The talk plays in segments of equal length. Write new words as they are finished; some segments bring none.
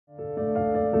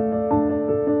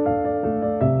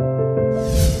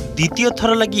द्वितीय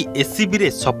थर लगी एससीबी रे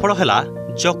सफल हैला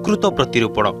यकृत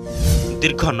प्रतिरूपण।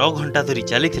 दीर्घ 9 घंटा धरी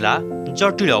चलीथिला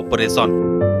जटिल ऑपरेशन।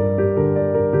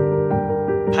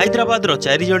 हैदराबाद रो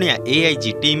 4 जणिया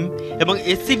एआईजी टीम एवं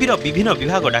एससीबी रो विभिन्न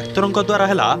विभाग डाक्तरंक द्वारा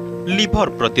हैला लिभर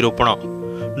प्रतिरूपण।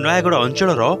 नयागढ़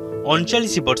अंचल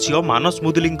 39 वर्षीय मानस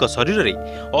मुदुलींक शरीर रे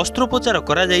अस्त्रोपचार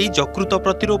करा जाई यकृत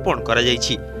प्रतिरूपण करा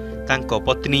जाईछि। तांको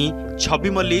पत्नी छवि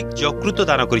मल्लिक यकृत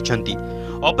दान करिसेंती।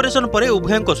 ऑपरेशन परे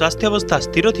उभयंक स्वास्थ्यावस्था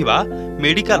स्थिर थिबा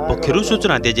मेडिकल पक्षरु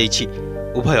सूचना दे जाईछि।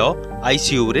 उभय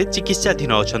आईसीयू रे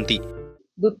चिकित्साधीन अछंती।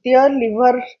 द्वितीय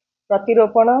लिवर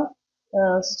प्रतिरूपण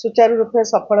सुचारू रूप से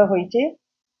सफल होईछि।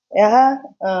 यह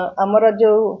आमर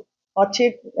जो अच्छी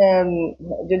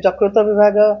जो यकृत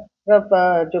विभाग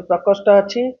जो प्रकोष्ठ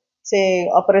अच्छी से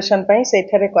ऑपरेशन पई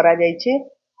सेठारे करा जाईछि।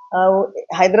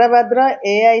 हैदराबाद रा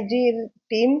एआईजी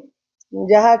टीम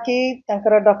जहा कि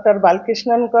तांकर डॉक्टर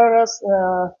बालकृष्णन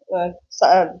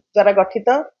द्वारा गठित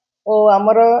और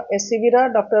आमर एससीबी रा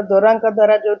डॉक्टर दोरांक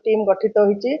द्वारा जो टीम गठित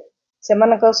होईछि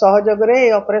सेमानक सहयोग रे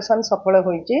ऑपरेशन सफल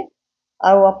होईछि।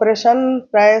 ऑपरेशन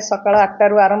प्राय सकाळ 8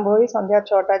 रु आरंभ होई संध्या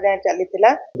 6टा जाय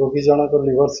चलीथिला। रोगी जनक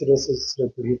लिवर सिरोसिस रे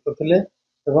पीड़ित थिले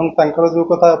एवं तांकर जो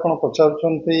कथा आपण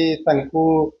पचारचंती तांकू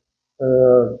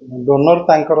डोनर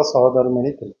तांकर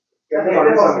सहधर्मिणी थिले।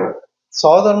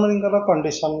 सहधर्मिणीଙ୍କର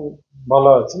कंडीशन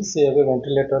भलो अछि। से एबे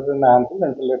वेंटिलेटर रे नांती,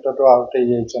 वेंटिलेटर रो आउट हे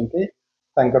जाइछंती।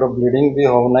 तांकर ब्लीडिंग भी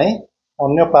हो नै।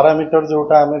 अन्य पैरामीटर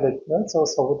जोटा हमें देखिबा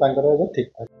सब तांकर एबे ठीक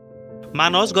ठाक।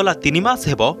 मानस गला 3 मास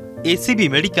हेबो एससीबी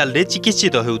मेडिकल रे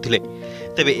चिकित्सित हेउथिले।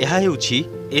 तबे एहा हेउछि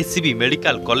एससीबी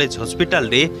मेडिकल कॉलेज हॉस्पिटल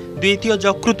रे द्वितीय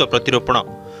यकृत प्रतिरूपण।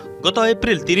 गत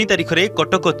एप्रिल 3 तारिख रे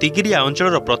कटक तिगिरिया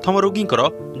अंचल प्रथम रोगींकर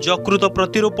यकृत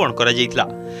प्रतिरूपण करा जायतिला।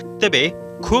 तबे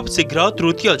खूब शीघ्र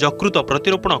तृतीय यकृत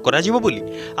प्रतिरूपण करा जिवो बोली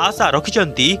आशा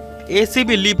रखिचंती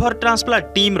SCB liver transplant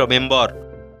team row member.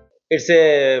 It's a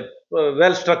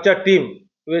well structured team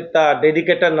with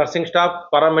dedicated nursing staff,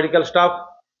 paramedical staff,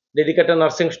 dedicated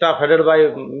nursing staff headed by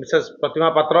Mrs.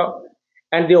 Pratima Patra,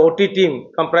 and the OT team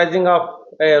comprising of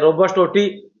a robust OT,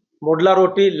 modular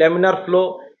OT, laminar flow,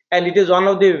 and it is one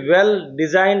of the well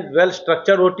designed, well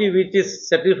structured OT which is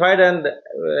certified and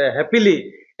happily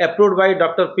approved by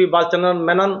Dr. P. Balchandran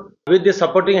Menon with the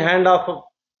supporting hand of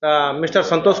Mr.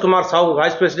 Santosh Kumar Sahu,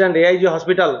 Vice President AIG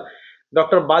Hospital.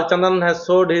 Dr. Balchandran has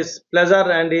showed his pleasure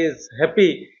and he is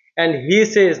happy, and he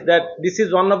says that this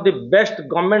is one of the best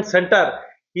government center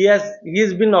he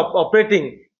has been operating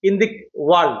in the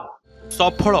world.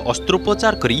 सफल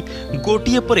अस्त्रोपचार करी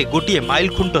गोटिए परे गोटिए mile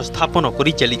खुंट स्थापन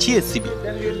करी चलीछि SCB.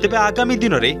 तेबे आगामी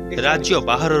दिन रे राज्य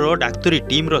बाहर रो डाक्तरी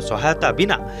टीम रो सहायता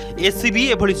बिना एससीबी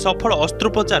एभली सफल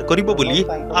अस्त्रोपचार करिबो बोली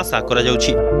आशा करा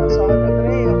जाउछि।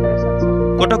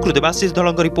 Cuttack Debashish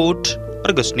Dhalang report,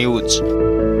 Argus news.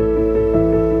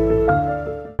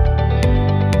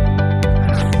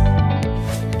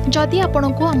 जदि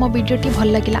आपंक आम भिडी भल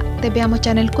लगा तेब आम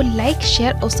चैनल को लाइक,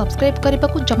 शेयर और सब्सक्राइब करने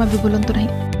को जमा भी भूलु नहीं।